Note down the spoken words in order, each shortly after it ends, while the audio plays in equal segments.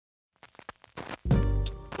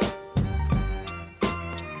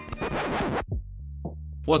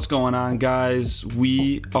What's going on, guys?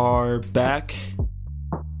 We are back.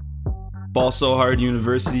 Ball So Hard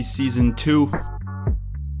University Season 2.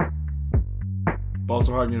 Ball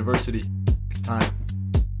So Hard University. It's time.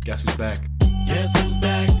 Guess who's back? Guess who's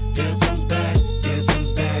back? Guess who's back? Guess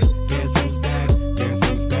who's back? Guess who's back? Guess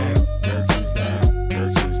who's back? Guess who's back?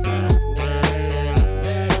 Guess who's back?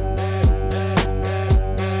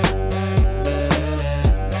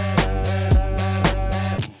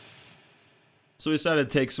 So we decided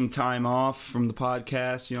to take some time off from the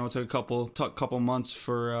podcast. It took a couple months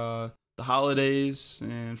for the holidays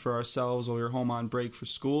and for ourselves while we were home on break for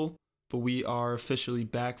school. But we are officially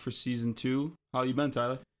back for Season 2. How you been,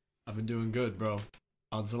 Tyler? I've been doing good, bro.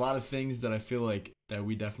 There's a lot of things that I feel like that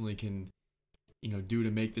we definitely can, do to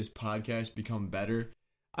make this podcast become better.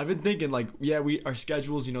 I've been thinking, our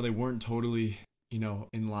schedules, they weren't totally,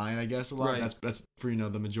 in line, I guess, a lot. Right. That's for,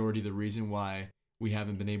 the majority of the reason why we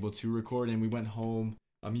haven't been able to record. And we went home.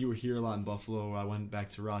 You were here a lot in Buffalo. I went back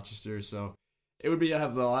to Rochester. So it would be, I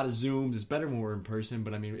have a lot of Zooms. It's better when we're in person,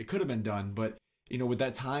 but it could have been done. But, with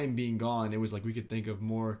that time being gone, it was like we could think of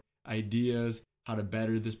more ideas, how to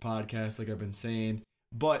better this podcast, like I've been saying.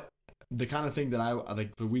 But the kind of thing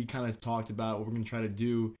that we kind of talked about, what we're going to try to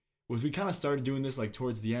do, was we kind of started doing this like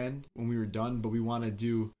towards the end when we were done, but we want to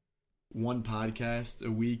do one podcast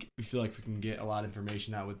a week. We feel like we can get a lot of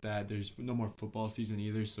information out with that. There's no more football season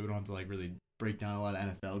either, so we don't have to really break down a lot of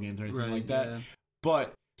NFL games or anything like that. Yeah.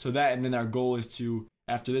 But so that, and then our goal is to,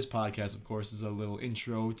 after this podcast, of course, is a little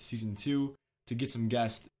intro to Season 2, to get some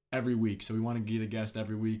guests every week. So we want to get a guest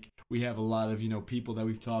every week. We have a lot of, people that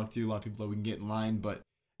we've talked to, a lot of people that we can get in line. But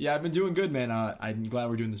yeah, I've been doing good, man. I'm glad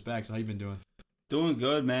we're doing this back. So how you been doing? Doing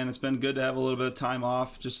good, man. It's been good to have a little bit of time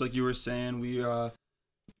off. Just like you were saying, we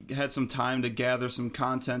had some time to gather some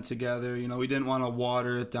content together. We didn't want to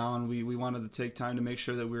water it down. We wanted to take time to make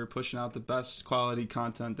sure that we were pushing out the best quality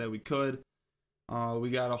content that we could. We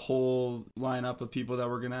got a whole lineup of people that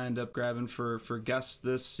we're going to end up grabbing for guests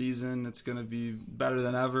this season. It's going to be better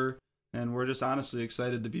than ever. And we're just honestly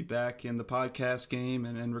excited to be back in the podcast game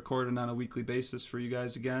and recording on a weekly basis for you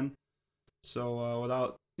guys again. So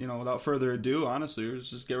without further ado, honestly, let's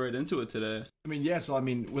just get right into it today.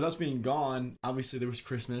 With us being gone, obviously there was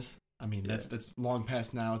Christmas. That's long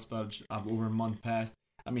past now. It's about over a month past.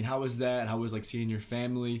 How was that? How was seeing your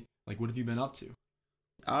family? What have you been up to?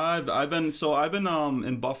 I've been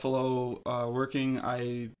in Buffalo working.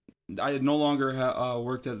 I had no longer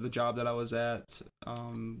worked at the job that I was at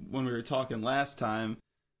when we were talking last time.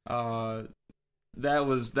 That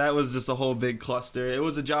was just a whole big cluster. It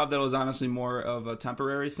was a job that was honestly more of a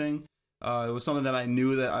temporary thing. It was something that I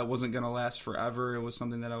knew that I wasn't going to last forever. It was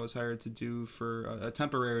something that I was hired to do for a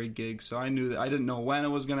temporary gig. So I knew that I didn't know when it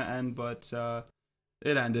was going to end, but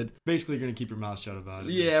it ended. Basically, you're gonna keep your mouth shut about it.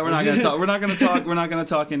 Yeah, we're not gonna talk. We're not gonna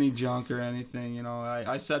talk any junk or anything.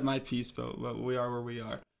 I said my piece, but we are where we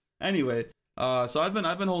are. Anyway, so I've been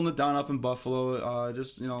holding it down up in Buffalo.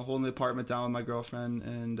 Just holding the apartment down with my girlfriend,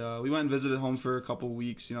 and we went and visited home for a couple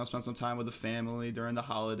weeks. Spent some time with the family during the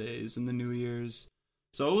holidays and the New Year's.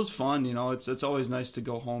 So it was fun. It's always nice to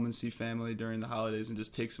go home and see family during the holidays and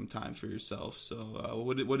just take some time for yourself. So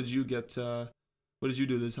what did you get? What did you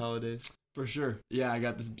do this holidays? For sure. Yeah, I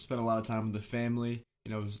got to spend a lot of time with the family.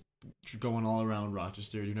 I was going all around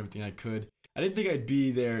Rochester, doing everything I could. I didn't think I'd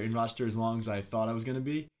be there in Rochester as long as I thought I was going to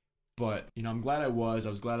be. But, I'm glad I was. I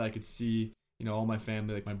was glad I could see, all my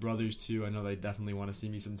family, my brothers too. I know they definitely want to see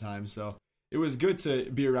me sometimes. So it was good to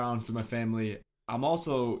be around for my family. I'm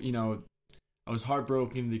also, I was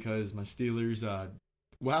heartbroken because my Steelers,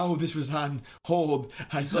 while this was on hold,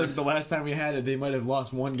 I feel like the last time we had it, they might have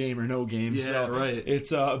lost one game or no game. Yeah, so right.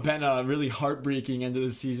 It's been a really heartbreaking end of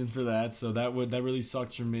the season for that. So that really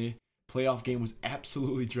sucks for me. Playoff game was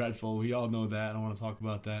absolutely dreadful. We all know that. I don't want to talk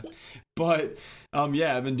about that. But I've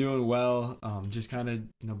been doing well. Just kind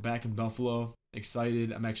of back in Buffalo.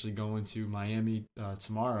 Excited. I'm actually going to Miami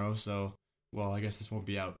tomorrow. So I guess this won't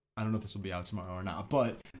be out. I don't know if this will be out tomorrow or not.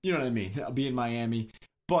 But you know what I mean. I'll be in Miami.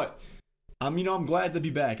 But I'm glad to be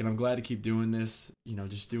back, and I'm glad to keep doing this.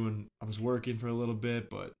 I was working for a little bit,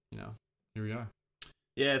 but here we are.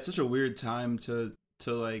 Yeah, it's such a weird time to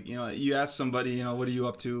you ask somebody, what are you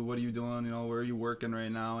up to? What are you doing? Where are you working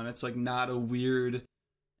right now? And it's not a weird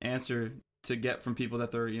answer to get from people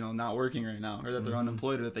that they're, not working right now, or that they're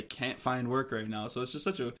unemployed, or that they can't find work right now. So it's just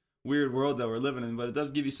such a weird world that we're living in, but it does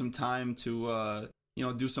give you some time to,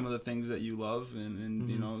 do some of the things that you love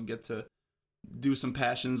and get to do some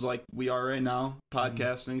passions like we are right now,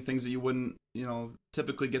 podcasting, things that you wouldn't,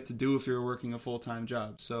 typically get to do if you were working a full-time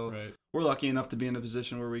job. So we're lucky enough to be in a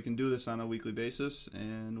position where we can do this on a weekly basis,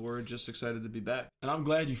 and we're just excited to be back. And I'm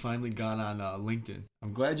glad you finally got on LinkedIn.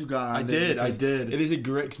 I'm glad you got on. I did. It is a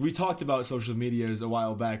great, we talked about social medias a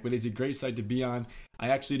while back, but it's a great site to be on. I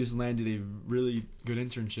actually just landed a really good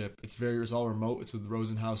internship. It's all remote. It's with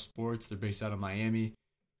Rosenhaus Sports. They're based out of Miami.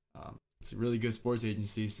 It's a really good sports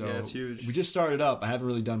agency. So yeah, it's huge. We just started up. I haven't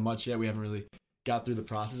really done much yet. We haven't really got through the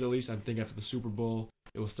process, at least. I think after the Super Bowl,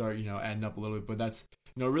 it will start, adding up a little bit. But that's,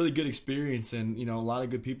 a really good experience and, a lot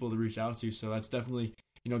of good people to reach out to. So that's definitely,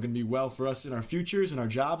 going to be well for us in our futures and our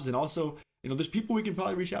jobs. And also, there's people we can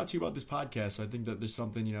probably reach out to about this podcast. So I think that there's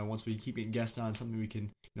something, once we keep getting guests on, something we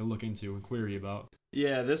can, look into and query about.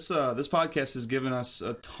 Yeah, this podcast has given us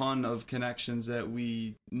a ton of connections that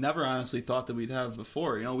we never honestly thought that we'd have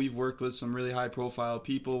before. We've worked with some really high-profile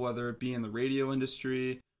people, whether it be in the radio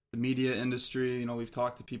industry, the media industry. We've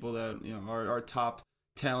talked to people that are top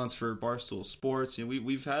talents for Barstool Sports.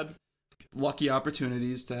 We've had lucky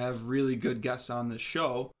opportunities to have really good guests on this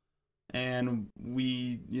show, and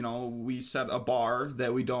we set a bar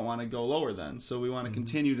that we don't want to go lower than. So we want to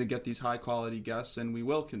continue to get these high-quality guests, and we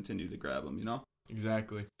will continue to grab them.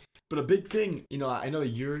 Exactly. But a big thing, I know that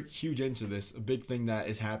you're huge into this, a big thing that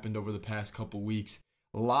has happened over the past couple weeks,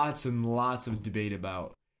 lots and lots of debate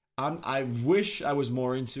about. I wish I was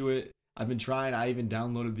more into it. I've been trying. I even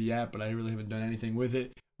downloaded the app, but I really haven't done anything with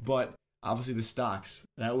it. But obviously the stocks,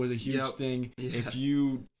 that was a huge thing. Yeah. If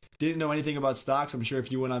you didn't know anything about stocks, I'm sure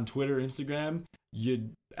if you went on Twitter or Instagram, you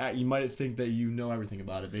might think that you know everything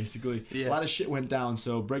about it, basically. Yeah. A lot of shit went down,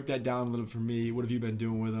 so break that down a little bit for me. What have you been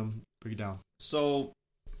doing with them? Break it down. So,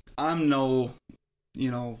 I'm no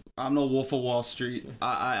Wolf of Wall Street.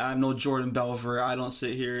 I'm no Jordan Belver. I don't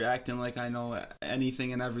sit here acting like I know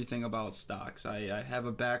anything and everything about stocks. I have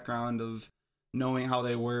a background of knowing how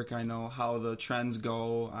they work. I know how the trends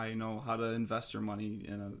go. I know how to invest your money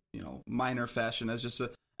in a minor fashion as just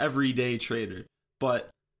a everyday trader. But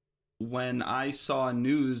when I saw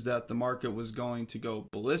news that the market was going to go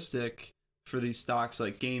ballistic for these stocks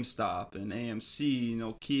like GameStop and AMC,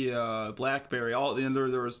 Nokia, BlackBerry,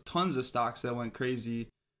 there was tons of stocks that went crazy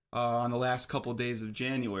on the last couple of days of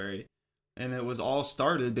January, and it was all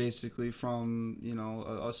started basically from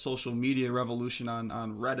a social media revolution on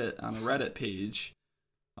Reddit, on a Reddit page.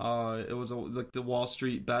 It was like the Wall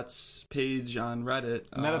Street Bets page on Reddit,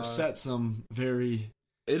 and that upset some very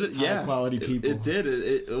high quality people. It did.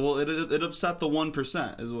 It upset the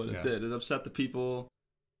 1%, is what it did. It upset the people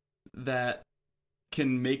that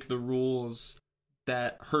can make the rules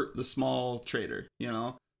that hurt the small trader,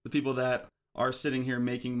 the people that are sitting here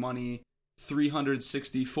making money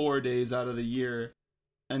 364 days out of the year,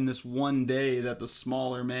 and this one day that the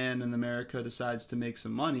smaller man in America decides to make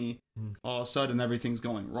some money, all of a sudden everything's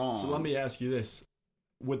going wrong. So let me ask you this.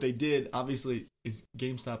 What they did, obviously, is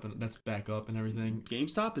GameStop, and that's back up and everything.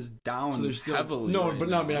 GameStop is down heavily.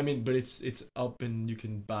 But it's up and you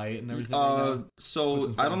can buy it and everything.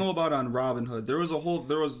 So I don't know about on Robinhood.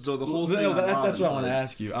 That's what I want to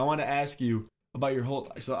ask you. I want to ask you about your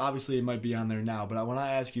whole. So obviously it might be on there now, but what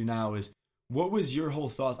I ask you now is, what was your whole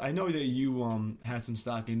thoughts? I know that you had some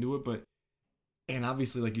stock into it, and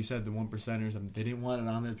obviously, like you said, the 1%ers, they didn't want it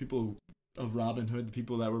on there. People of Robinhood, the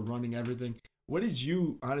people that were running everything. What did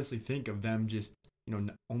you honestly think of them just,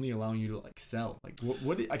 only allowing you to sell?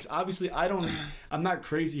 Obviously I'm not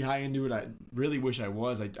crazy high into it. I really wish I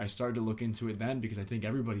was. I started to look into it then because I think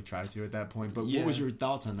everybody tried to at that point. But what was your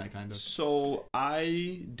thoughts on that kind of? So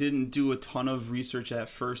I didn't do a ton of research at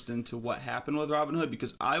first into what happened with Robinhood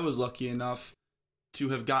because I was lucky enough to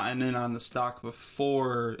have gotten in on the stock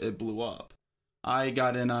before it blew up. I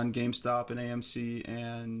got in on GameStop and AMC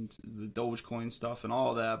and the Dogecoin stuff and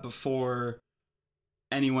all that before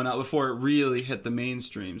anyone else, before it really hit the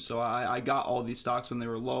mainstream. So I got all these stocks when they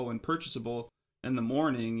were low and purchasable in the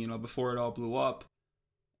morning, before it all blew up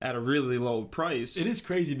at a really low price. It is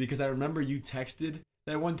crazy because I remember you texted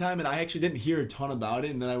that one time and I actually didn't hear a ton about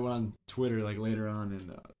it, and then I went on Twitter later on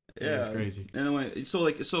and it was crazy. Anyway,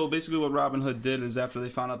 so basically what Robinhood did is after they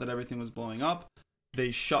found out that everything was blowing up,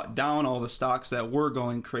 they shut down all the stocks that were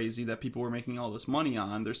going crazy, that people were making all this money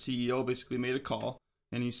on. Their CEO basically made a call.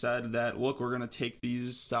 And he said that, look, we're going to take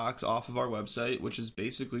these stocks off of our website, which is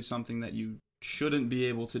basically something that you shouldn't be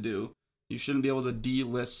able to do. You shouldn't be able to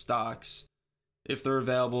delist stocks if they're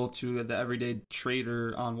available to the everyday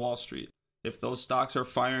trader on Wall Street. If those stocks are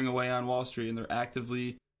firing away on Wall Street and they're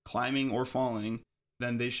actively climbing or falling,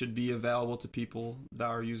 then they should be available to people that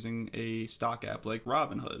are using a stock app like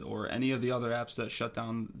Robinhood or any of the other apps that shut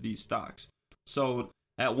down these stocks. So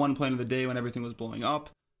at one point of the day when everything was blowing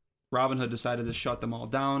up, Robinhood decided to shut them all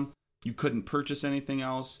down. You couldn't purchase anything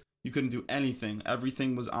else. You couldn't do anything.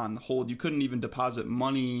 Everything was on hold. You couldn't even deposit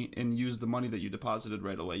money and use the money that you deposited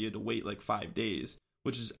right away. You had to wait like 5 days,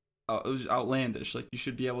 which is it was outlandish. Like, you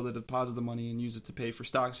should be able to deposit the money and use it to pay for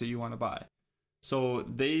stocks that you want to buy. So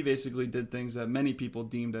they basically did things that many people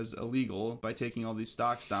deemed as illegal by taking all these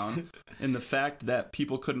stocks down. And the fact that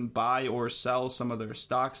people couldn't buy or sell some of their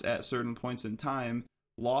stocks at certain points in time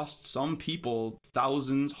lost some people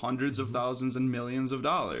thousands, hundreds of thousands, and millions of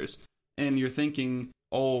dollars. And you're thinking,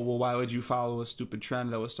 oh, well, why would you follow a stupid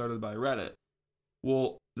trend that was started by Reddit?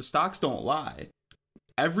 Well, the stocks don't lie.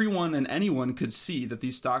 Everyone and anyone could see that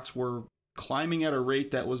these stocks were climbing at a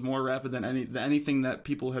rate that was more rapid than anything that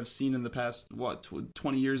people have seen in the past,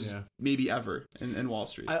 20 years, maybe ever in Wall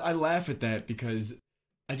Street. I laugh at that because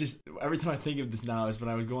every time I think of this now is when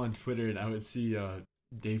I would go on Twitter and I would see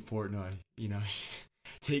Dave Portnoy,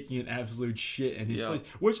 taking an absolute shit in his place.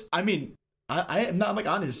 Which, I mean, I am not like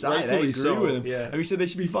on his side. Rightfully I agree so, with him. yeah. And he said they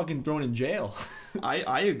should be fucking thrown in jail.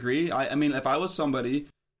 I agree. I mean, if I was somebody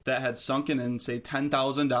that had sunken in, say,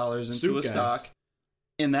 $10,000 into a stock,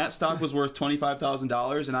 and that stock was worth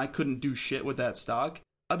 $25,000, and I couldn't do shit with that stock,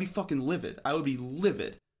 I'd be fucking livid. I would be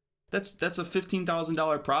livid. That's a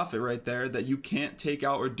 $15,000 profit right there that you can't take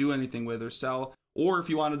out or do anything with or sell. Or if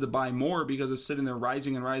you wanted to buy more because it's sitting there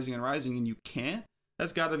rising and rising and rising and you can't,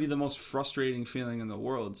 that's got to be the most frustrating feeling in the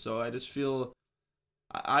world. So I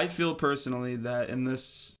feel personally that in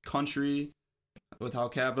this country, with how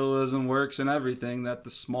capitalism works and everything, that the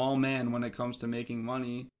small man, when it comes to making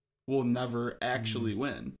money, will never actually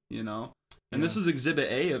win, And this is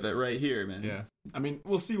exhibit A of it right here, man. Yeah. I mean,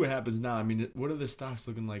 we'll see what happens now. I mean, what are the stocks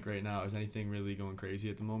looking like right now? Is anything really going crazy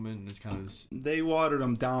at the moment? It's kind of they watered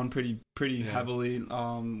them down pretty heavily.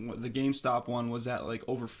 The GameStop one was at like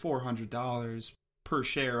over $400 per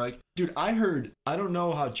share. Like, dude, I don't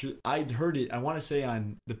know how true. I heard it. I want to say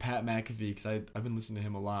on the Pat McAfee, because I've been listening to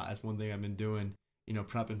him a lot. That's one thing I've been doing.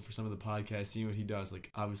 Prepping for some of the podcasts, seeing what he does. Like,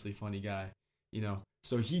 obviously, funny guy.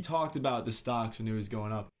 So he talked about the stocks when it was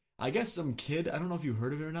going up. I guess some kid, I don't know if you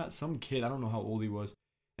heard of it or not, some kid, I don't know how old he was,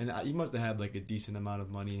 and he must have had like a decent amount of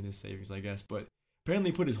money in his savings, I guess, but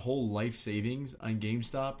apparently put his whole life savings on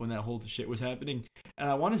GameStop when that whole shit was happening, and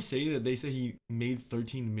I want to say that they say he made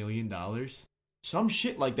 $13 million. Some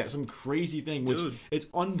shit like that, some crazy thing, which it's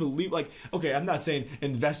unbelievable. Like, okay, I'm not saying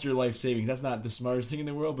invest your life savings, that's not the smartest thing in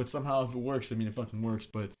the world, but somehow if it works, I mean, it fucking works,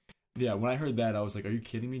 but yeah, when I heard that, I was like, are you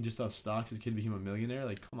kidding me? Just off stocks, this kid became a millionaire?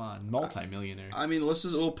 Like, come on, multi-millionaire. I mean,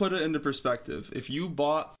 we'll put it into perspective. If you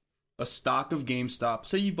bought a stock of GameStop,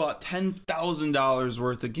 say you bought $10,000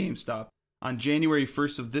 worth of GameStop on January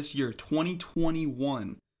 1st of this year,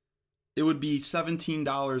 2021, it would be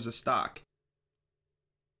 $17 a stock.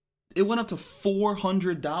 It went up to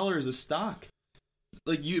 $400 a stock.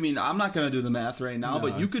 Like, I'm not going to do the math right now,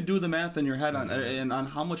 but you could do the math in your head on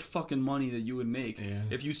how much fucking money that you would make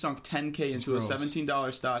if you sunk $10K into a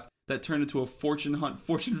 $17 stock that turned into a Fortune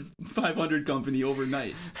 500 company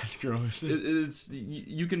overnight. That's gross.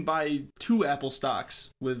 You can buy 2 Apple stocks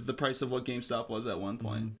with the price of what GameStop was at one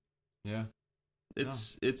point. Yeah.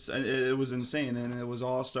 It was insane, and it was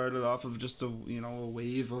all started off of just a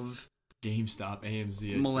wave of GameStop,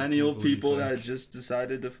 AMZ, millennial people that just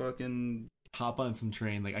decided to fucking hop on some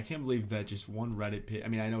train. Like, I can't believe that just one Reddit page. I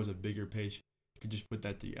mean, I know it's a bigger page. You could just put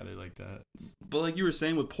that together like that. But like you were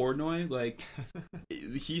saying with Portnoy, like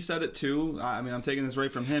he said it too. I mean, I'm taking this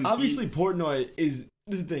right from him. Obviously, Portnoy is.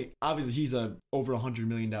 This is the thing. Obviously, he's a over $100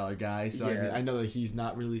 million guy. So I mean, I know that he's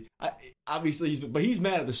not really. Obviously, but he's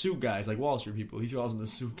mad at the suit guys, like Wall Street people. He calls them the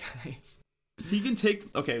suit guys. He can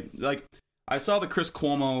take. Okay, like I saw the Chris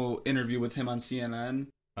Cuomo interview with him on CNN.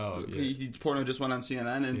 Oh, yeah. Portnoy just went on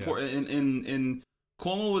CNN, and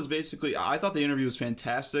Cuomo was basically, I thought the interview was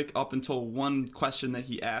fantastic up until one question that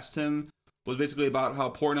he asked him was basically about how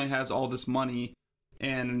Portnoy has all this money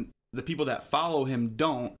and the people that follow him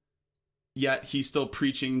don't, yet he's still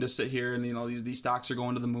preaching to sit here and, these stocks are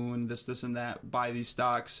going to the moon, this and that, buy these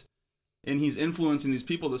stocks. And he's influencing these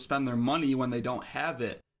people to spend their money when they don't have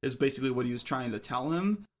it, is basically what he was trying to tell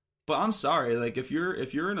him. But I'm sorry, like if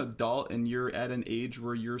you're an adult and you're at an age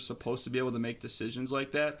where you're supposed to be able to make decisions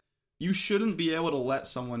like that, you shouldn't be able to let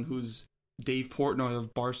someone who's Dave Portnoy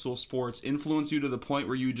of Barstool Sports influence you to the point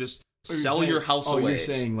where you just sell your house away. Oh, you're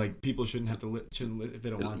saying like people shouldn't have to shouldn't live if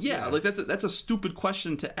they don't want to. Yeah, like that's a stupid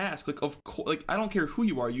question to ask. Like I don't care who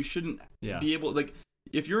you are, you shouldn't be able like.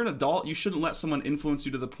 If you're an adult, you shouldn't let someone influence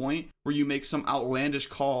you to the point where you make some outlandish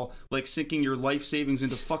call like sinking your life savings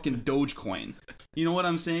into fucking Dogecoin. You know what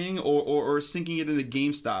I'm saying? Or sinking it into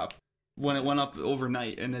GameStop when it went up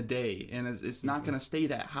overnight in a day, and it's not going to stay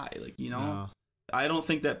that high. Like, you know, No. I don't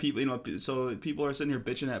think that people, you know, so people are sitting here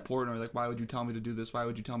bitching at Portnoy, like, why would you tell me to do this? Why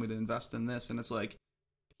would you tell me to invest in this? And it's like,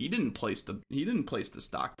 he didn't place the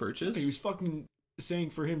stock purchase. He was fucking saying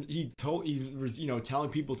for him. He was, you know, telling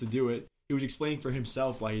people to do it. He was explaining for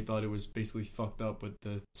himself why he thought it was basically fucked up what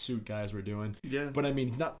the suit guys were doing. Yeah. But I mean,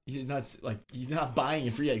 he's not buying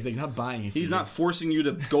it for you. He's not buying it for you. He's not forcing you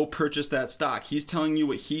to go purchase that stock. He's telling you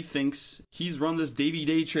what he thinks. He's run this Davey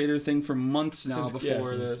Day Trader thing for months now since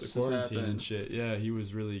this the quarantine happened. and shit. Yeah, he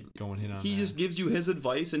was really going in on He that. just gives you his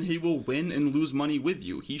advice, and he will win and lose money with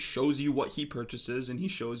you. He shows you what he purchases, and he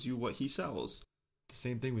shows you what he sells. The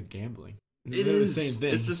same thing with gambling. It They're is. the same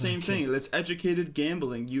thing. It's the same thing. It's educated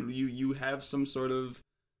gambling. You have some sort of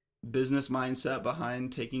business mindset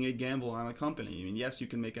behind taking a gamble on a company. I mean, yes, you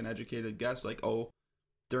can make an educated guess, like, oh,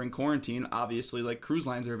 during quarantine, obviously, like, cruise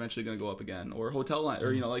lines are eventually going to go up again, or hotel line,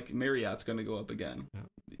 or, you know, like, Marriott's going to go up again.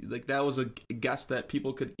 Yeah. Like, that was a guess that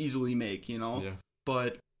people could easily make, you know. Yeah.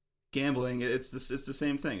 But gambling, it's the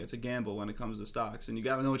same thing. It's a gamble when it comes to stocks, and you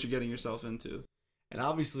got to know what you're getting yourself into. And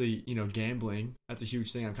obviously, you know, gambling, that's a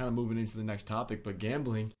huge thing. I'm kind of moving into the next topic, but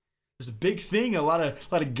gambling, there's a big thing a lot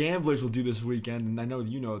of gamblers will do this weekend, and I know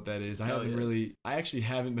you know what that is. I actually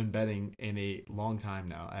haven't been betting in a long time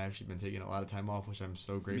now. I actually been taking a lot of time off, which I'm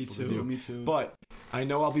so grateful to do. Me too. But I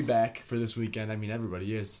know I'll be back for this weekend. I mean,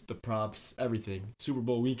 everybody is. The props, everything. Super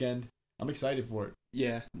Bowl weekend. I'm excited for it.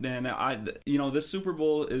 Yeah, man. This Super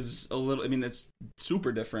Bowl is a little. I mean, it's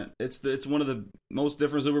super different. It's one of the most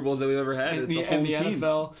different Super Bowls that we've ever had. It's a home team.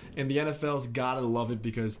 The NFL's gotta love it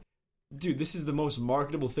because, dude, this is the most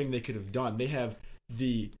marketable thing they could have done. They have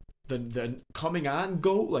the coming on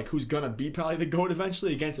GOAT, like who's gonna be probably the GOAT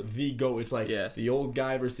eventually against the GOAT. It's like the old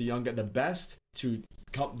guy versus the young guy, the best to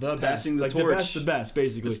the passing best, the torch. the best,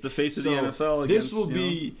 basically. It's the face of the NFL. This will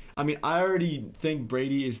be. I mean, I already think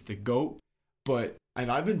Brady is the GOAT, but. And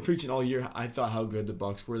I've been preaching all year. I thought how good the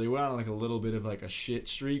Bucs were. They went on like a little bit of like a shit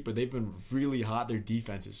streak, but they've been really hot. Their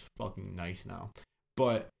defense is fucking nice now.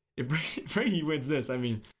 But if Brady wins this, I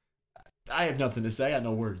mean, I have nothing to say. I got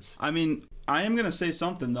no words. I mean, I am gonna say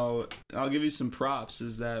something though. I'll give you some props.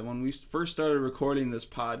 Is that when we first started recording this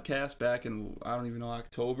podcast back in I don't even know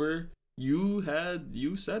October. You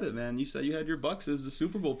said it, man. You said you had your Bucs as the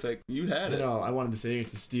Super Bowl pick. You had it. No, I wanted to say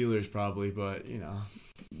against the Steelers probably, but you know.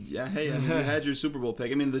 Yeah, hey, I mean, you had your Super Bowl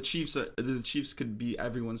pick. I mean, the Chiefs could be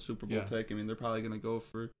everyone's Super Bowl pick. I mean, they're probably going to go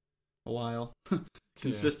for a while.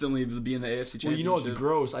 Consistently be in the AFC Championship. Well, you know what's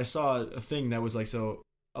gross? I saw a thing that was like,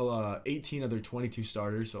 18 of their 22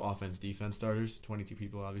 starters, so offense, defense starters, 22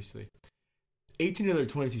 people, obviously. 18 of their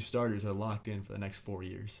 22 starters are locked in for the next 4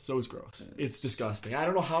 years. So it's gross. It's disgusting. I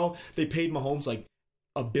don't know how they paid Mahomes like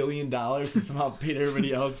 $1 billion and somehow paid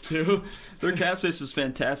everybody else too. Their cap space was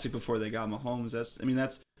fantastic before they got Mahomes.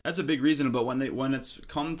 That's a big reason. But when it's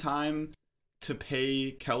come time to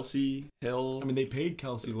pay Kelsey, Hill, I mean they paid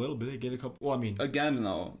Kelsey a little bit. They get a couple. Well, I mean again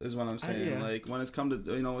though is what I'm saying. Yeah. Like when it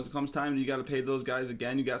comes time, you got to pay those guys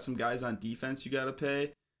again. You got some guys on defense you got to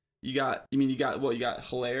pay. You got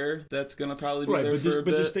Hilaire that's gonna probably be there for a bit.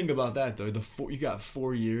 But just think about that though. You got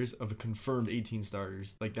 4 years of a confirmed 18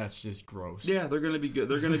 starters. Like that's just gross. Yeah, they're gonna be good.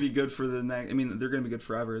 They're gonna be good for the next. I mean, they're gonna be good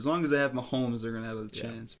forever as long as they have Mahomes. They're gonna have a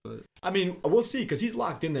chance. But I mean, we'll see because he's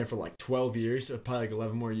locked in there for like 12 years, or probably like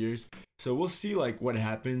 11 more years. So we'll see like what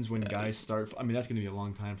happens when guys start. I mean, that's gonna be a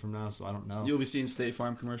long time from now, so I don't know. You'll be seeing State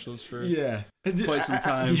Farm commercials for quite some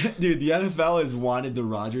time. Dude, the NFL has wanted the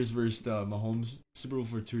Rodgers versus Mahomes Super Bowl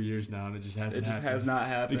for 2 years now, and it just hasn't. Has not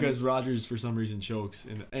happened because Rodgers for some reason chokes,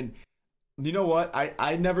 and you know what?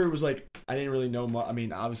 I never was like I didn't really know. I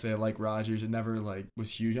mean, obviously I like Rodgers. It never like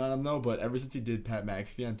was huge on him though. But ever since he did Pat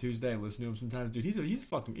McAfee on Tuesday, I listen to him sometimes. Dude,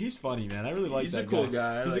 he's funny, man. I really like that guy. He's a cool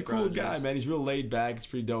guy. He's a cool guy, man. He's real laid back. It's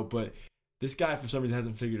pretty dope, but. This guy, for some reason,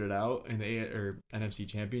 hasn't figured it out in the NFC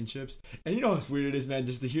championships. And you know how weird it is, man,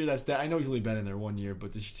 just to hear that stat. I know he's only been in there 1 year,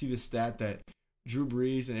 but to see the stat that Drew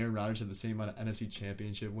Brees and Aaron Rodgers have the same amount of NFC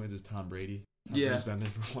championship wins as Tom Brady. Tom Brady's been there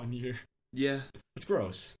for 1 year. Yeah. It's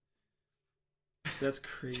gross. That's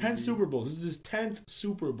crazy. 10 Super Bowls. This is his 10th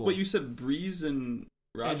Super Bowl. But you said Brees and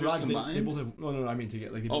Rodgers combined? They both have... No, I mean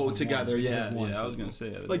together. Like together, yeah. I was going to say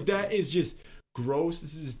that. Like, that is just... gross.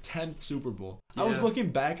 This is his 10th Super Bowl. Yeah. I was looking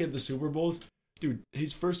back at the Super Bowls. Dude,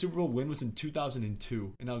 his first Super Bowl win was in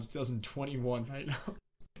 2002, and now it's 2021 right now.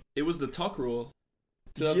 It was the Tuck rule.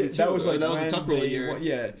 2002. That was the Tuck rule year.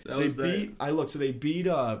 They beat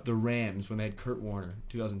the Rams when they had Kurt Warner,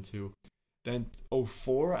 2002. Then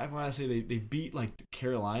 2004, I want to say they beat like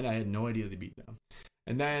Carolina. I had no idea they beat them.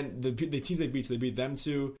 And then the teams they beat them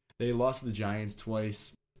too. They lost to the Giants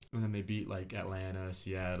twice, and then they beat like Atlanta,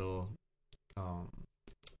 Seattle. the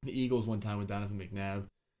Eagles one time with Donovan McNabb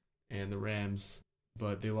and the Rams,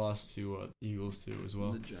 but they lost to Eagles too as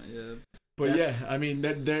well. Yeah. But yeah, I mean,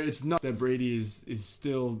 it's nuts that Brady is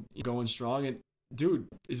still going strong. And dude,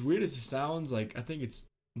 as weird as it sounds, like I think it's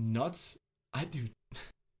nuts.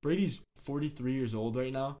 Brady's 43 years old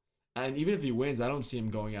right now, and even if he wins, I don't see him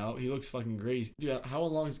going out. He looks fucking great. Dude, how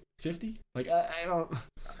long is 50? Like I don't.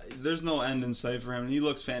 There's no end in sight for him. He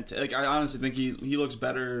looks fantastic. Like I honestly think he looks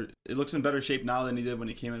better. It looks in better shape now than he did when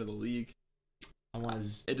he came into the league.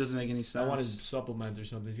 It doesn't make any sense. I want his supplements or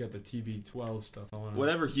something. He's got the TB12 stuff. I want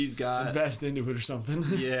whatever he's got. Invest into it or something.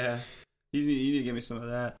 Yeah, you need to give me some of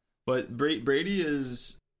that. But Brady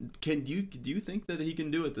is. Do you think that he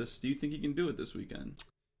can do it this? Do you think he can do it this weekend?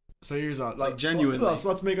 So here's genuinely. So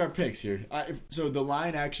let's make our picks here. So the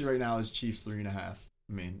line actually right now is Chiefs 3.5. I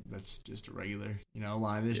mean, that's just a regular,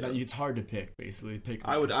 line. It's hard to pick, basically.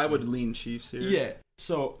 I would lean Chiefs here. Yeah.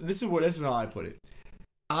 So this is how I put it.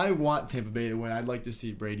 I want Tampa Bay to win. I'd like to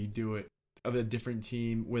see Brady do it of a different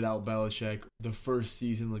team without Belichick the first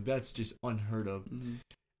season. Like, that's just unheard of. Mm-hmm.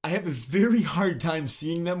 I have a very hard time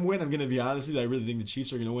seeing them win. I'm going to be honest with you. I really think the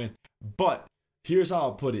Chiefs are going to win. But here's how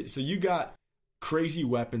I'll put it. So you got crazy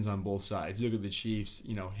weapons on both sides. You look at the Chiefs,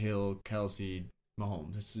 Hill, Kelsey,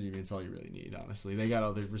 Mahomes. That's all you really need, honestly. They got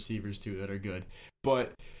other receivers, too, that are good.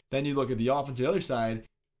 But then you look at the offense, the other side,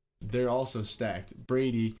 they're also stacked.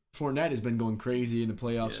 Brady, Fournette has been going crazy in the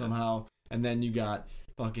playoffs somehow. And then you got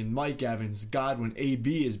fucking Mike Evans, Godwin,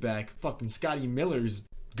 AB is back. Fucking Scotty Miller's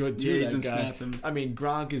good too. Yeah, he's been snapping. I mean,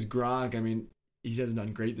 Gronk is Gronk. I mean, he hasn't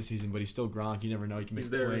done great this season, but he's still Gronk. You never know. He can make a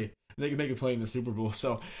play. They can make a play in the Super Bowl.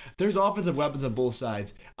 So there's offensive weapons on both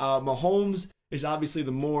sides. Mahomes is obviously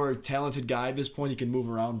the more talented guy at this point. He can move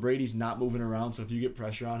around. Brady's not moving around, so if you get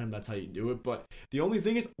pressure on him, that's how you do it. But the only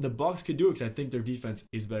thing is, the Bucs could do it because I think their defense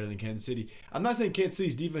is better than Kansas City. I'm not saying Kansas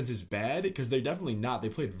City's defense is bad because they're definitely not. They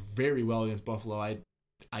played very well against Buffalo.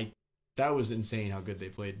 That was insane how good they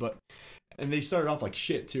played. And they started off like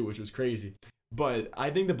shit too, which was crazy. But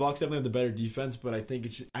I think the Bucs definitely have the better defense. But I think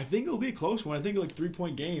it'll be a close one. I think like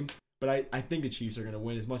 3-point game. But I think the Chiefs are going to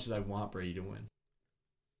win as much as I want Brady to win.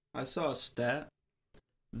 I saw a stat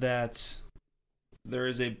that there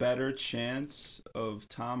is a better chance of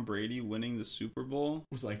Tom Brady winning the Super Bowl.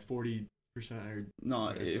 It was like 40%. Or no,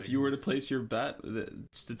 if you were to place your bet, the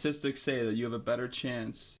statistics say that you have a better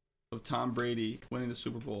chance of Tom Brady winning the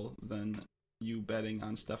Super Bowl than you betting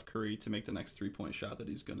on Steph Curry to make the next 3-point shot that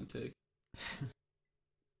he's going to take.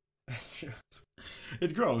 That's gross.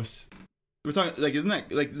 It's gross. We're talking isn't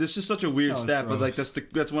that this is such a weird stat, but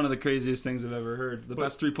that's one of the craziest things I've ever heard. The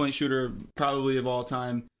best 3-point shooter probably of all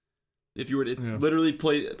time. If you were to literally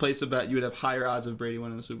place a bet, you would have higher odds of Brady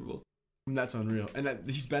winning the Super Bowl. That's unreal. And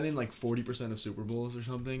he's been in like 40% of Super Bowls or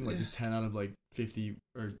something. Like just 10 out of like 50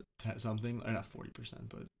 or 10 something. Or not 40%,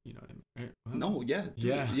 but you know what I mean. Well, no, yeah. Dude,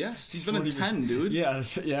 yeah. Yes. He's been in 10, dude. Yeah.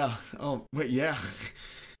 Yeah. Oh, wait, yeah.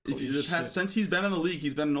 Since he's been in the league,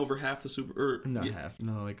 he's been in over half the since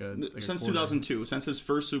 2002, since his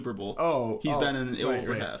first Super Bowl. He's been in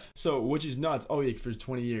over half. So, which is nuts. Oh, yeah, for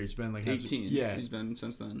 20 years, he's been like 18. Yeah, he's been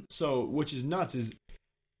since then. So, which is nuts is.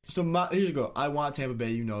 So here you go. I want Tampa Bay.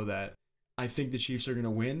 You know that. I think the Chiefs are gonna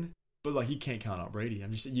win, but like you can't count out Brady.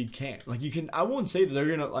 I'm just you can't. Like you can. I won't say that they're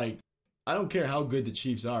gonna like. I don't care how good the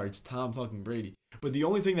Chiefs are. It's Tom fucking Brady. But the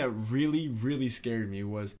only thing that really, really scared me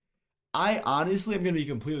was. I honestly, I'm going to be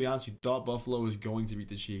completely honest, you thought Buffalo was going to beat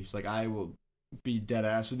the Chiefs. Like, I will be dead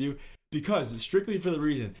ass with you. Because, strictly for the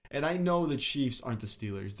reason, and I know the Chiefs aren't the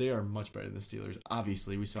Steelers. They are much better than the Steelers.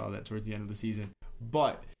 Obviously, we saw that towards the end of the season.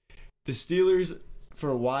 But, the Steelers, for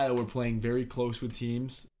a while, were playing very close with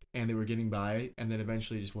teams, and they were getting by, and then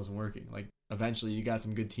eventually it just wasn't working. Like, eventually you got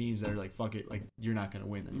some good teams that are like, fuck it, like, you're not going to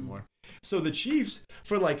win anymore. So the Chiefs,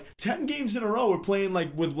 for like 10 games in a row, were playing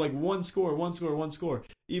like with like one score.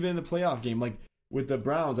 Even in the playoff game, like with the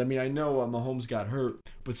Browns. I mean, I know Mahomes got hurt,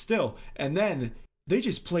 but still. And then they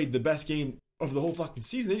just played the best game of the whole fucking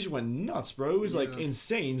season. They just went nuts, bro. It was like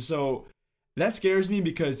insane. So that scares me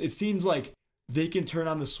because it seems like they can turn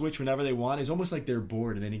on the switch whenever they want. It's almost like they're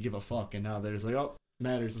bored and they didn't give a fuck. And now they're just like, oh,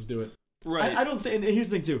 matters, let's do it. Right. I don't think, and here's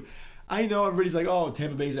the thing too. I know everybody's like, oh,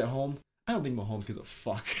 Tampa Bay's at home. I don't think Mahomes gives a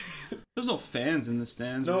fuck. There's no fans in the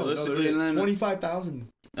stands, no, realistically. 25,000.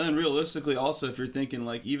 And then realistically, also, if you're thinking,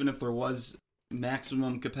 like, even if there was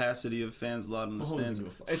maximum capacity of fans allowed in the stands,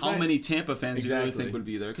 how many Tampa fans do you really think would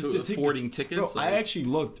be there? Affording tickets? Bro, I actually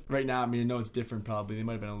looked right now. I mean, I know it's different probably. They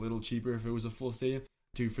might have been a little cheaper if it was a full stadium.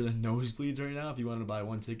 Dude, for the nosebleeds right now, if you wanted to buy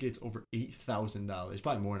one ticket, it's over $8,000.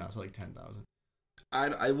 Probably more now, so like $10,000.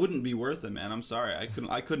 I wouldn't be worth it, man. I'm sorry.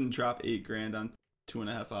 I couldn't drop $8,000 on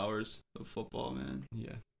 2.5 hours of football, man.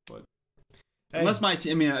 Yeah, but Unless my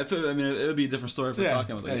team, it would be a different story if we're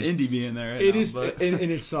talking about Indy being there. It is, and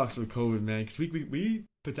it sucks with COVID, man, because we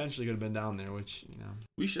potentially could have been down there, which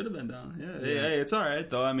we should have been down. Yeah. Hey, it's all right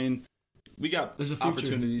though. I mean, there's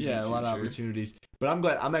opportunities. Yeah, a lot of opportunities. But I'm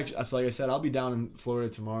glad. I'm actually, so like I said, I'll be down in Florida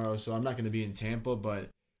tomorrow, so I'm not going to be in Tampa, but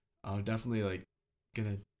I'm definitely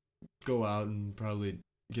gonna go out and probably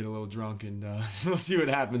get a little drunk, and we'll see what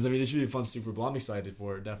happens. I mean, it should be a fun Super Bowl. I'm excited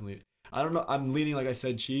for it, definitely. I don't know. I'm leaning, like I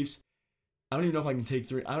said, Chiefs. I don't even know if I can take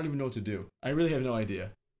 3. I don't even know what to do. I really have no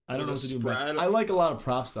idea. I don't know what to do. I like a lot of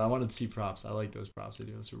props, though. I wanted to see props. I like those props they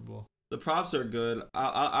do in the Super Bowl. The props are good.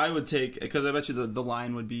 I would take, because I bet you the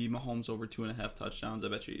line would be Mahomes over 2.5 touchdowns. I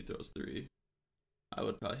bet you he throws 3. I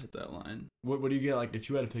would probably hit that line. What do you get? Like, if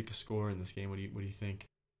you had to pick a score in this game, what do you think?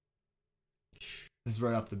 This is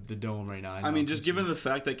right off the dome right now. I mean, just given the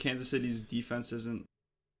fact that Kansas City's defense isn't.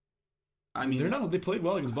 I mean, they played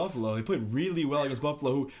well against Buffalo. They played really well against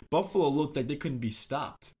Buffalo. Buffalo looked like they couldn't be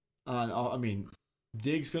stopped.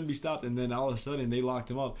 Diggs couldn't be stopped, and then all of a sudden they locked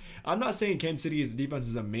him up. I'm not saying Kansas City's defense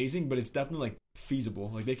is amazing, but it's definitely like feasible.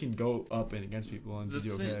 Like they can go up and against people and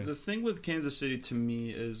be okay. The thing with Kansas City to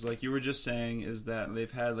me is, like you were just saying, is that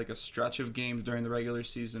they've had like a stretch of games during the regular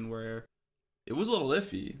season where it was a little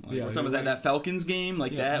iffy. Like, we're talking about that Falcons game,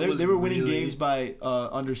 they were winning games by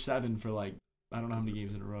under 7 for like I don't know how many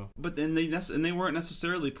games in a row. But then they weren't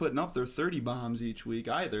necessarily putting up their 30 bombs each week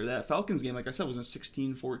either. That Falcons game, like I said, was a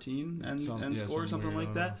 16-14 and score or something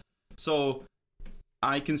like that. So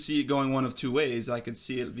I can see it going one of two ways. I could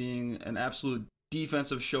see it being an absolute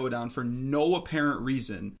defensive showdown for no apparent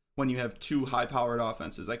reason when you have two high-powered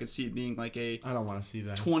offenses. I could see it being like I don't want to see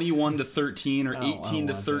that. 21-13 or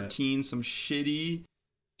 18-13, some shitty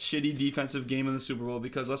defensive game in the Super Bowl,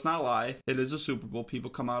 because let's not lie, it is a Super Bowl. People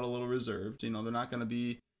come out a little reserved. They're not going to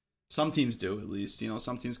be, some teams do at least,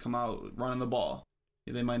 some teams come out running the ball.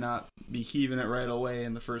 They might not be heaving it right away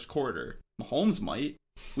in the first quarter. Mahomes might.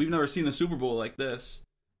 We've never seen a Super Bowl like this,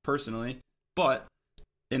 personally. But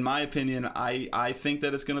in my opinion, I think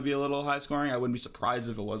that it's going to be a little high scoring. I wouldn't be surprised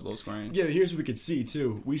if it was low scoring. Yeah, here's what we could see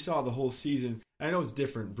too. We saw the whole season. I know it's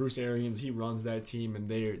different. Bruce Arians, he runs that team, and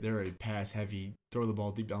they're a pass heavy, throw the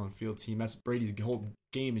ball deep down the field team. That's Brady's whole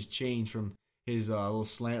game has changed from his little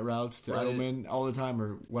slant routes to Edelman all the time,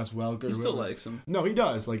 or Wes Welker. He still likes him. No, he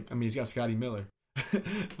does. He's got Scotty Miller.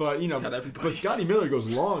 But but Scotty Miller goes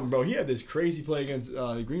long, bro. He had this crazy play against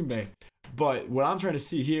Green Bay. But what I'm trying to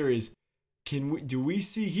see here is, do we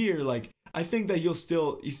see here, I think that he's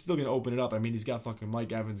still going to open it up. I mean, he's got fucking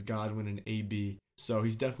Mike Evans, Godwin, and AB, so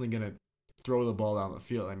he's definitely going to throw the ball down the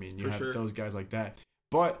field. I mean, you have those guys like that.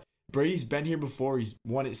 But Brady's been here before. He's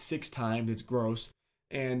won it 6 times. It's gross.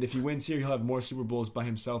 And if he wins here, he'll have more Super Bowls by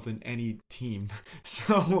himself than any team.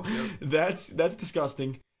 So that's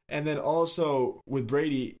disgusting. And then also with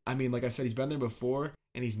Brady, I mean, like I said, he's been there before,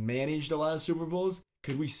 and he's managed a lot of Super Bowls.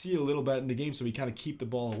 Could we see a little bit in the game so we kind of keep the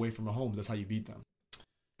ball away from Mahomes? That's how you beat them.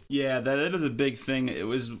 Yeah, that is a big thing. It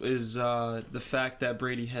was the fact that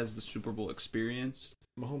Brady has the Super Bowl experience.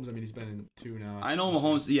 Mahomes, I mean, he's been in 2 now. I know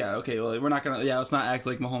Mahomes. Yeah, okay. Well, we're not gonna. Yeah, let's not act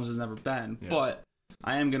like Mahomes has never been. Yeah. But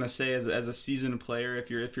I am gonna say, as a seasoned player,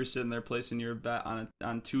 if you're sitting there placing your bet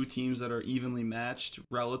on 2 teams that are evenly matched,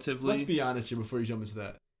 relatively. Let's be honest here before you jump into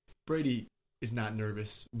that. Brady is not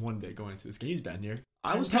nervous one day going into this game. He's been here.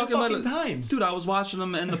 I was talking about it times. Dude, I was watching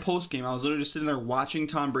him in the post game. I was literally just sitting there watching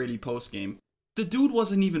Tom Brady post game. The dude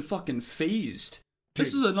wasn't even fucking phased.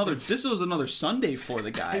 This was another Sunday for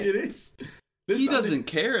the guy. It is. He doesn't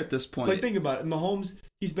care at this point. Like, think about it. Mahomes,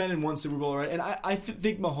 he's been in 1 Super Bowl, right? And I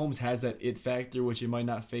think Mahomes has that it factor, which it might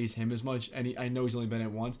not phase him as much. And I know he's only been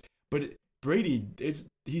in once. But Brady,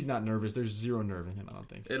 he's not nervous. There's 0 nerve in him, I don't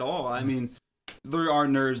think. At all. I mean, there are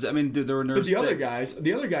nerves. I mean, dude, there were nerves. But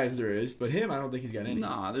the other guys there is. But him, I don't think he's got any.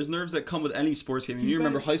 Nah, there's nerves that come with any sports game. You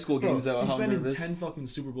remember high school games that were how nervous. He's been in 10 fucking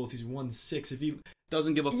Super Bowls. He's won 6. If he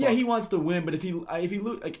doesn't give a fuck. Yeah, he wants to win, but if he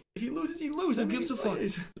loses, he loses. Who gives a fuck?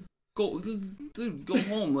 Go home. You'll go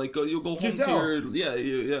home to your go home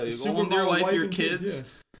to your wife, your kids,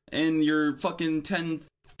 and your fucking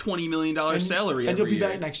 $10-20 million salary. And you'll be year.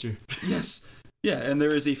 back next year. Yes, yeah, and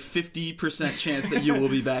there is a 50% chance that you will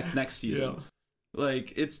be back next season. Yeah.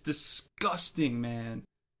 It's disgusting, man.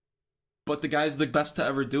 But the guy's the best to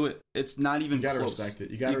ever do it. It's not even close. Respect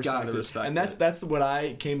it. You gotta respect it. And that's what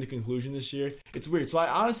I came to conclusion this year. It's weird. So I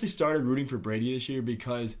honestly started rooting for Brady this year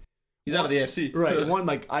because he's out of the AFC. Right. One,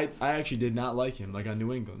 I actually did not like him, on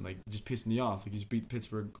New England. It just pissed me off. He's beat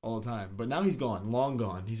Pittsburgh all the time. But now he's gone. Long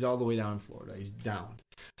gone. He's all the way down in Florida. He's down.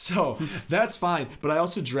 So, that's fine. But I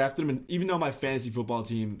also drafted him, and even though my fantasy football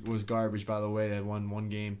team was garbage, by the way, I won 1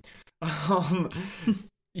 game.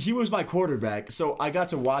 he was my quarterback, so I got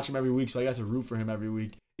to watch him every week, so I got to root for him every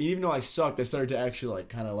week. Even though I sucked, I started to actually like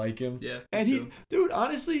kind of like him. Yeah, and dude,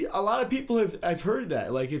 honestly, a lot of people I've heard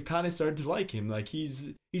that like have kind of started to like him. Like he's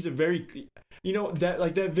a very,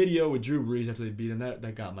 that video with Drew Brees after they beat him,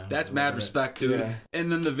 that got my heart. That's mad respect, dude. Yeah.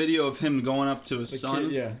 And then the video of him going up to his son.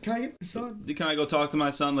 Kid, yeah, can I get the son? Can I go talk to my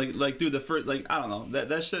son? Like, dude, the first, like, I don't know,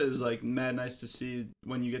 that shit is like mad nice to see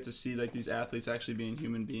when you get to see like these athletes actually being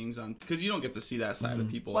human beings on, because you don't get to see that side of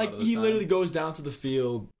people. Like a lot of the he time. literally goes down to the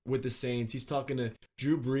field with the Saints. He's talking to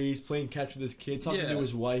Drew Brees, playing catch with his kid, talking to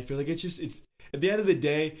his wife. Like it's at the end of the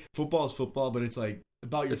day, football is football, but it's like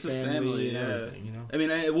about your family and everything. You know. I mean,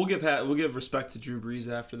 we'll give respect to Drew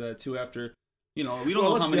Brees after that too. After we don't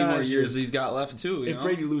know how many more years he's got left too. If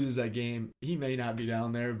Brady loses that game, he may not be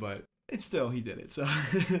down there, but it's still he did it. So.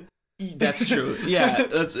 That's true. Yeah,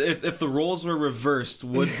 if the roles were reversed,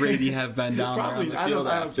 would Brady have been down Probably, there on the field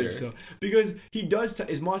I don't think so. Because he does,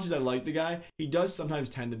 as much as I like the guy, he does sometimes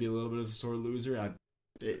tend to be a little bit of a sore loser.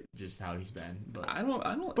 Just how he's been. But I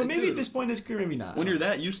don't. But maybe at this point in his career, maybe not. When you're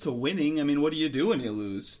that used to winning, I mean, what do you do when you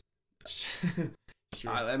lose? Sure.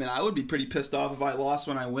 I mean, I would be pretty pissed off if I lost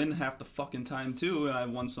when I win half the fucking time too, and I've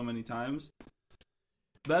won so many times.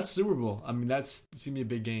 That's Super Bowl. I mean, it's gonna be a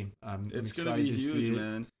big game. It's gonna be huge,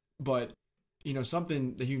 man. But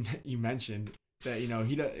something that you mentioned that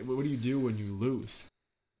what do you do when you lose?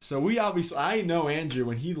 So I know Andrew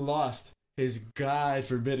when he lost his God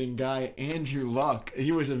forbidding guy Andrew Luck.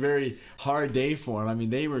 He was a very hard day for him. I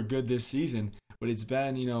mean, they were good this season, but it's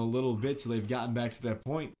been a little bit till they've gotten back to that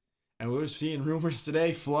point. And we're seeing rumors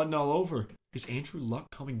today flooding all over. Is Andrew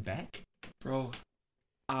Luck coming back, bro?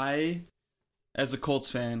 As a Colts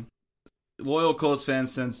fan, loyal Colts fan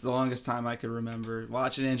since the longest time I could remember,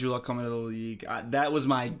 watching Andrew Luck come into the league, that was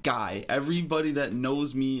my guy. Everybody that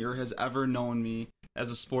knows me or has ever known me as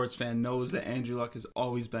a sports fan knows that Andrew Luck has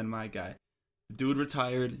always been my guy. The dude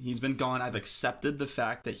retired. He's been gone. I've accepted the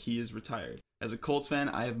fact that he is retired. As a Colts fan,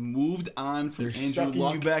 I have moved on from Andrew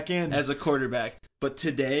Luck you back in as a quarterback. But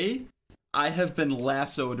today, I have been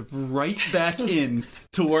lassoed right back in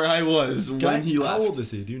to where I was when he left. How old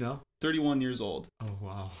is he? Do you know? 31 years old. Oh,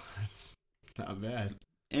 wow. That's not bad.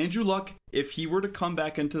 Andrew Luck, if he were to come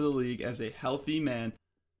back into the league as a healthy man,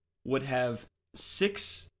 would have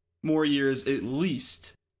 6 more years at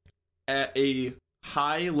least at a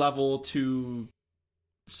high level to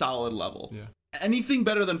solid level. Yeah. Anything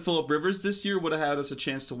better than Phillip Rivers this year would have had us a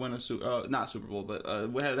chance to win not Super Bowl, but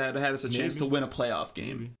had us a chance to win a playoff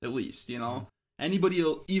game at least. Anybody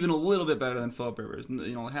even a little bit better than Phillip Rivers.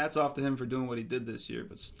 Hats off to him for doing what he did this year,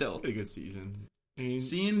 but still, pretty good season.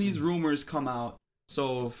 Seeing these rumors come out.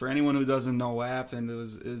 So for anyone who doesn't know what happened,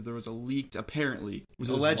 there was a leaked, apparently,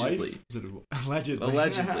 allegedly.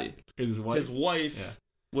 Allegedly. His wife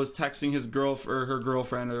was texting her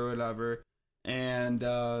girlfriend or whatever, and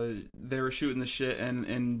they were shooting the shit,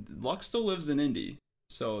 and Luck still lives in Indy.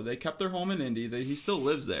 So they kept their home in Indy. He still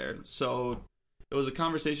lives there. So it was a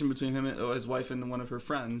conversation between him and his wife and one of her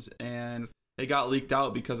friends, and it got leaked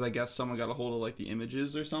out because I guess someone got a hold of like the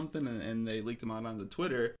images or something, and they leaked them out onto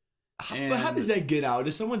Twitter. But how does that get out?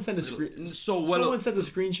 Does someone send a someone sends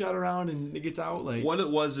a screenshot around and it gets out? Like what it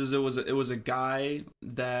was a guy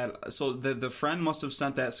that the friend must have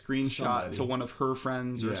sent that screenshot to one of her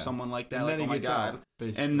friends or someone like that. And like, then oh my god!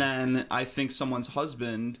 Out, and then I think someone's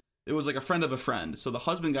husband. It was like a friend of a friend. So the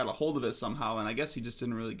husband got a hold of it somehow, and I guess he just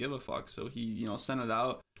didn't really give a fuck. So he sent it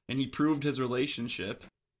out, and he proved his relationship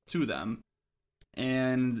to them.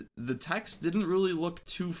 And the text didn't really look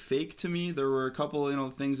too fake to me. There were a couple,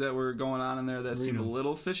 things that were going on in there that seemed a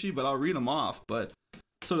little fishy, but I'll read them off. But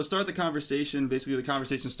so to start the conversation, basically the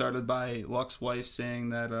conversation started by Luck's wife saying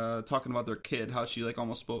that, talking about their kid, how she like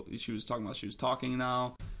almost spoke, she was talking about she was talking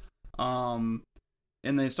now. And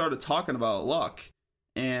they started talking about Luck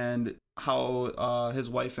and how his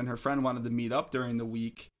wife and her friend wanted to meet up during the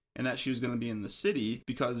week and that she was going to be in the city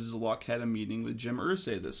because Luck had a meeting with Jim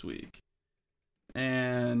Irsay this week.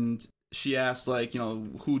 And she asked, like,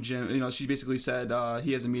 who Jim, she basically said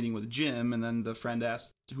he has a meeting with Jim, and then the friend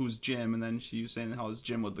asked who's Jim, and then she was saying how is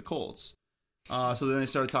Jim with the Colts. So then they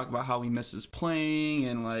started talking about how he misses playing,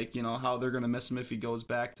 and like, how they're going to miss him if he goes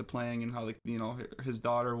back to playing, and how, like, his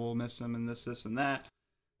daughter will miss him, and this and that.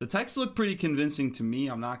 The text looked pretty convincing to me,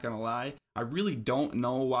 I'm not going to lie. I really don't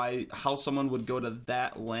know how someone would go to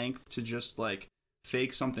that length to just, like,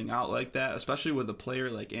 fake something out like that, especially with a player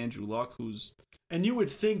like Andrew Luck, who's... And you would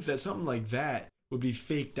think that something like that would be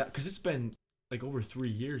faked out, because it's been, like, over 3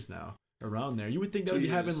 years now, around there. You would think that would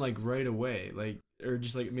happen, like, right away, like, or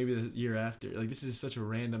just, like, maybe the year after. Like, this is such a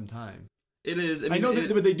random time. It is. I know,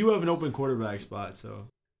 but they do have an open quarterback spot, so...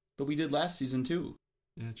 But we did last season, too.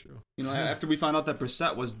 Yeah, true. You know, after we found out that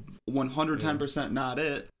Brissett was 110% not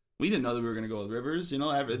it, we didn't know that we were going to go with Rivers. You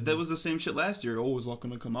know, that was the same shit last year. Oh, is Luck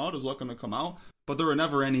going to come out? Is Luck going to come out? But there were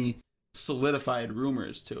never any solidified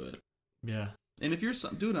rumors to it. Yeah. And if you're,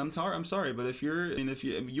 dude, I'm sorry, but if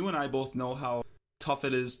you and I both know how tough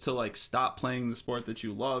it is to like stop playing the sport that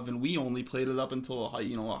you love, and we only played it up until a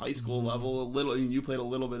high school level, a little. And you played a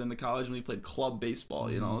little bit into college, and we played club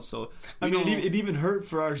baseball, you know. So I mean, it even hurt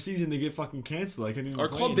for our season to get fucking canceled. I couldn't even our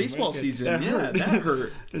play club baseball season, that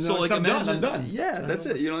hurt. So like, imagine, I'm done. Yeah, that's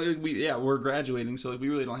it. You know, we're graduating, so like, we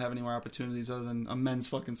really don't have any more opportunities other than a men's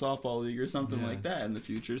fucking softball league or something like that in the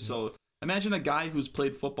future. So imagine a guy who's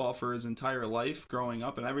played football for his entire life, growing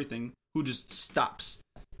up and everything, who just stops.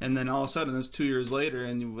 And then all of a sudden, it's 2 years later,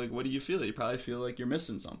 and you're like, what do you feel? You probably feel like you're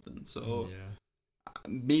missing something. So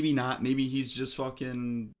maybe not. Maybe he's just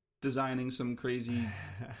fucking designing some crazy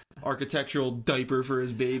architectural diaper for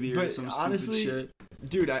his baby or some honestly, stupid shit.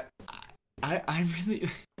 Dude, I really...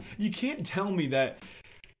 You can't tell me that...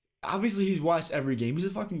 Obviously, he's watched every game. He's a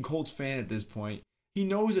fucking Colts fan at this point. He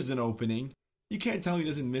knows there's an opening. You can't tell me he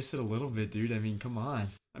doesn't miss it a little bit, dude. I mean, come on.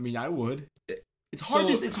 I mean, I would. It's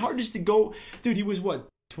hard just to go... Dude, he was what?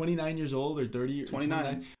 29 years old or 30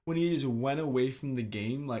 29 when he just went away from the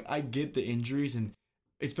game. Like, I get the injuries, and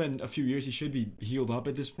it's been a few years. He should be healed up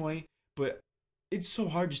at this point, but it's so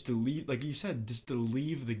hard just to leave, like you said, just to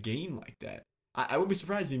leave the game like that. I wouldn't be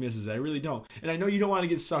surprised if he misses it. I really don't. And I know you don't want to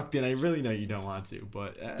get sucked in. I really know you don't want to,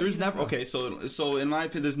 but there's never so in my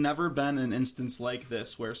opinion, there's never been an instance like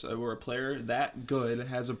this where a player that good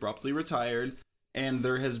has abruptly retired, and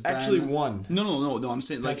there has been actually one. No. I'm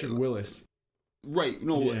saying Patrick Willis. Right,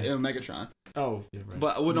 Megatron. Oh, yeah, right.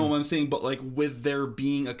 But what I'm saying, but like with there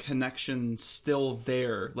being a connection still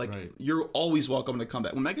there, like you're always welcome to come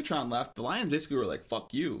back. When Megatron left, the Lions basically were like,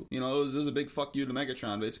 "Fuck you," you know. It was a big fuck you to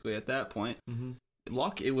Megatron basically at that point.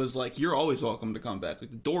 Luck, it was like you're always welcome to come back. Like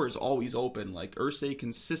the door is always open. Like Irsay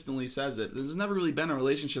consistently says it. There's never really been a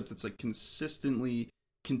relationship that's like consistently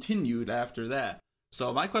continued after that.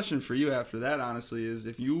 So my question for you after that, honestly, is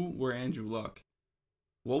if you were Andrew Luck,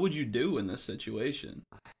 what would you do in this situation?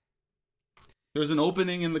 There's an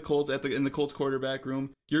opening in the Colts in the Colts quarterback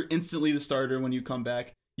room. You're instantly the starter when you come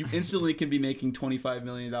back. You instantly can be making $25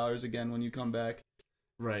 million again when you come back.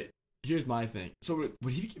 Right. Here's my thing. So,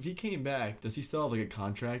 if he came back, does he still have like a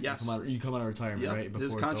contract? Yes. You come out of retirement, right? Before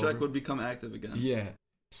his contract would become active again. Yeah.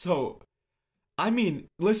 So, I mean,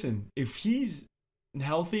 listen, if he's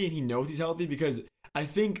healthy and he knows he's healthy, because I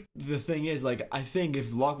think the thing is, like, I think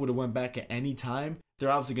if Luck would have went back at any time, they're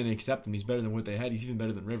obviously going to accept him. He's better than what they had. He's even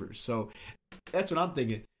better than Rivers. So that's what I'm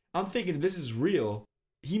thinking. I'm thinking if this is real,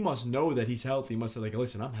 he must know that he's healthy. He must say, like,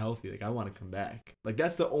 listen, I'm healthy. Like, I want to come back. Like,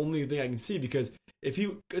 that's the only thing I can see, because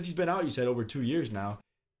because he's been out, you said, over 2 years now.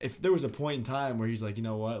 If there was a point in time where he's like, you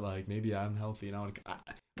know what, like, maybe I'm healthy and I want to,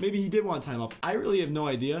 maybe he did want time off. I really have no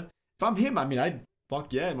idea. If I'm him, I mean, I'd want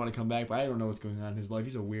to come back, but I don't know what's going on in his life.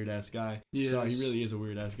 He's a weird ass guy. Yes. So he really is a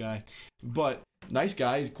weird ass guy. But nice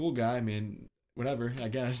guy, he's a cool guy. I mean, whatever, I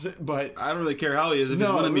guess. But I don't really care how he is if he's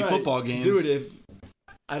winning me football games. Dude,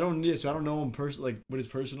 I don't know him like what his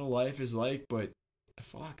personal life is like, but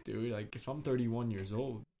fuck, dude, like if I'm 31 years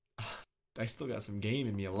old, I still got some game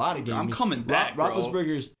in me, a lot of game. I'm coming back, bro.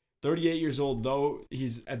 Roethlisberger's 38 years old, though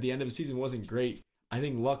he's at the end of the season wasn't great. I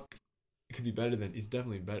think Luck could be better than, he's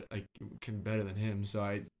definitely better, like can be better than him. So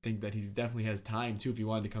I think that he's definitely has time too if he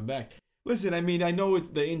wanted to come back. Listen, I mean, I know it's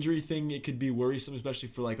the injury thing. It could be worrisome, especially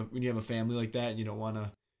for like when you have a family like that and you don't want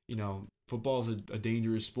to, you know, football is a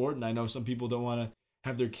dangerous sport, and I know some people don't want to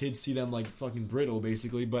have their kids see them like fucking brittle,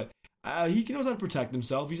 basically. But he knows how to protect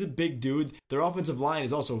himself. He's a big dude. Their offensive line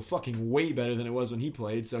is also fucking way better than it was when he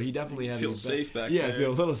played. So he definitely feels safe back there. Yeah, I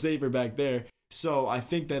feel a little safer back there. So I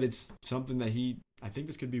think that it's something that I think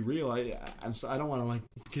this could be real. I don't want to like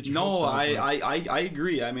get your hopes up. I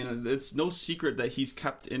agree. I mean, it's no secret that he's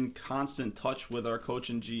kept in constant touch with our coach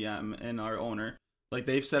and GM and our owner. Like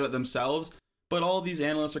they've said it themselves. But all these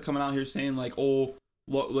analysts are coming out here saying like, oh,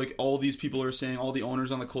 look, like all these people are saying, all the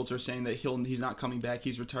owners on the Colts are saying that he's not coming back.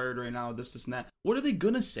 He's retired right now. This, and that. What are they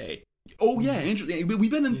gonna say? Oh yeah, Andrew. We've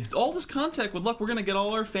been in all this contact with Luck. We're gonna get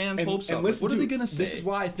all our fans' hopes up. Listen, what are they gonna say? This is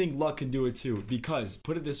why I think Luck can do it too. Because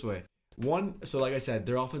put it this way. One, so like I said,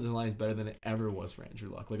 their offensive line is better than it ever was for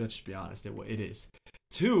Andrew Luck. Like, let's just be honest, it is.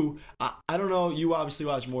 Two, I don't know, you obviously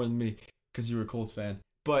watch more than me because you were a Colts fan,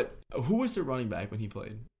 but who was their running back when he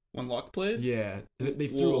played? When Luck played? Yeah, they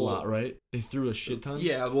threw a lot, right? They threw a shit ton.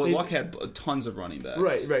 Yeah, well, Luck had tons of running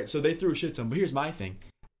backs. Right, so they threw a shit ton. But here's my thing.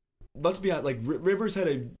 let's be honest, like Rivers had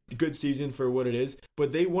a good season for what it is,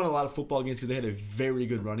 but they won a lot of football games because they had a very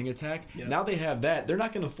good running attack. Yeah. Now they have that. They're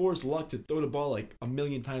not going to force Luck to throw the ball like a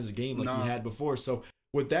million times a game like he had before. So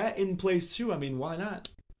with that in place too, I mean, why not?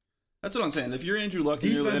 That's what I'm saying. If you're Andrew Luck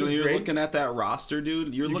and you're looking at that roster,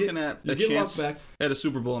 dude, you're looking at a chance at a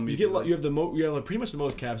Super Bowl immediately. You have pretty much the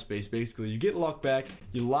most cap space, basically. You get Luck back,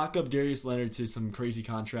 you lock up Darius Leonard to some crazy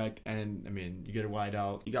contract, and, I mean, you get a wide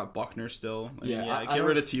out. You got Buckner still. Get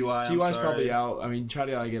rid of T.Y. T.Y.'s probably out. I mean, try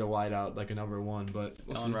to get a wide out, like a number one, but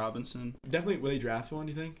Allen Robinson. Definitely, will they draft one,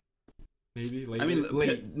 you think? Maybe late. I mean,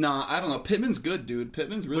 late. I don't know. Pittman's good, dude.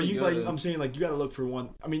 Pittman's really good. Like, I'm saying, like, you got to look for one.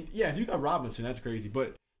 I mean, yeah, if you got Robinson, that's crazy,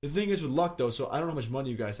 but the thing is with Luck, though, so I don't know how much money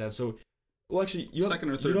you guys have. So, well, actually, you don't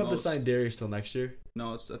have to sign Darius till next year.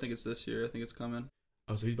 No, I think it's this year. I think it's coming.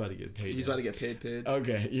 Oh, so he's about to get paid. He's about to get paid.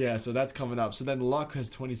 Okay, yeah, so that's coming up. So then Luck has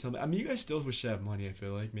 20-something. I mean, you guys still should have money, I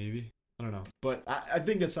feel like, maybe. I don't know. But I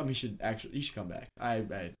think that's something he should come back. I'm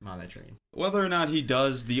on that train. Whether or not he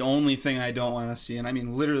does, the only thing I don't want to see, and I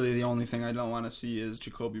mean literally the only thing I don't want to see is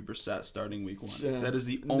Jacoby Brissett starting week 1. That is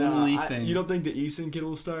the only thing. You don't think the Eason kid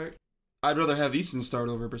will start? I'd rather have Easton start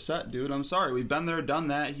over Brissett, dude. I'm sorry. We've been there, done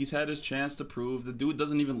that. He's had his chance to prove. The dude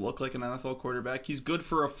doesn't even look like an NFL quarterback. He's good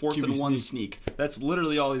for a 4th and 1 sneak. That's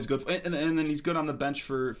literally all he's good for. And then he's good on the bench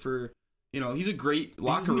for he's a great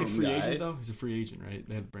locker room guy. He's a free agent, though? He's a free agent, right?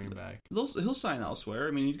 They have to bring him back. He'll sign elsewhere.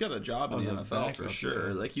 I mean, he's got a job in the NFL for sure.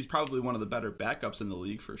 Yeah. Like, he's probably one of the better backups in the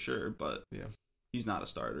league for sure, but he's not a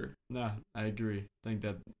starter. Nah, I agree. I think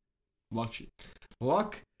that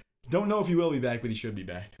Luck, don't know if he will be back, but he should be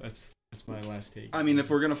back. That's my last take. I mean, if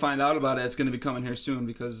we're going to find out about it, it's going to be coming here soon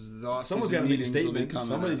because someone's got to make a statement.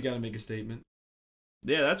 Somebody's got to make a statement.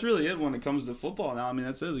 Yeah, that's really it when it comes to football now. I mean,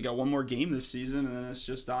 that's it. We got one more game this season, and then it's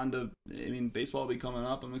just on to, I mean, baseball will be coming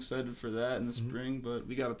up. I'm excited for that in the spring, but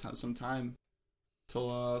we got some time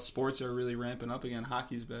till sports are really ramping up again.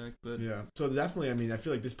 Hockey's back. But yeah, so definitely, I mean, I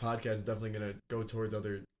feel like this podcast is definitely going to go towards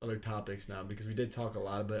other topics now because we did talk a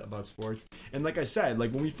lot about sports. And like I said,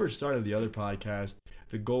 like when we first started the other podcast,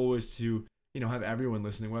 the goal was to, have everyone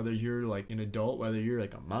listening, whether you're like an adult, whether you're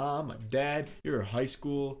like a mom, a dad, you're a high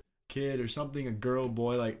school kid or something, a girl,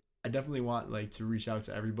 boy, like I definitely want like to reach out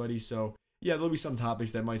to everybody. So yeah, there'll be some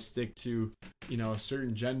topics that might stick to, a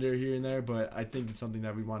certain gender here and there, but I think it's something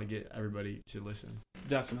that we want to get everybody to listen.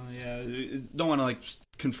 Definitely, yeah. Don't want to like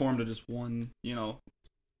conform to just one,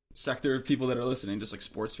 sector of people that are listening, just like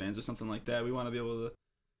sports fans or something like that. We want to be able to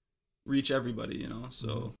reach everybody, so.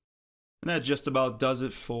 Mm-hmm. And that just about does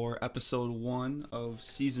it for episode 1 of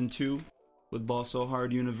season 2 with Ball So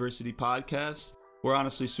Hard University podcast. We're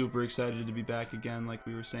honestly super excited to be back again, like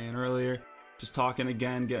we were saying earlier. Just talking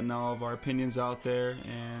again, getting all of our opinions out there,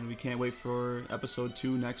 and we can't wait for episode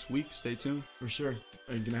 2 next week. Stay tuned. For sure.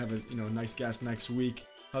 We're going to have a nice guest next week.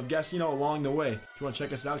 Have guests, along the way. If you want to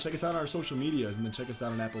check us out on our social medias, and then check us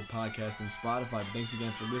out on Apple Podcasts and Spotify. Thanks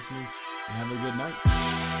again for listening, and have a good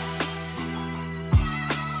night.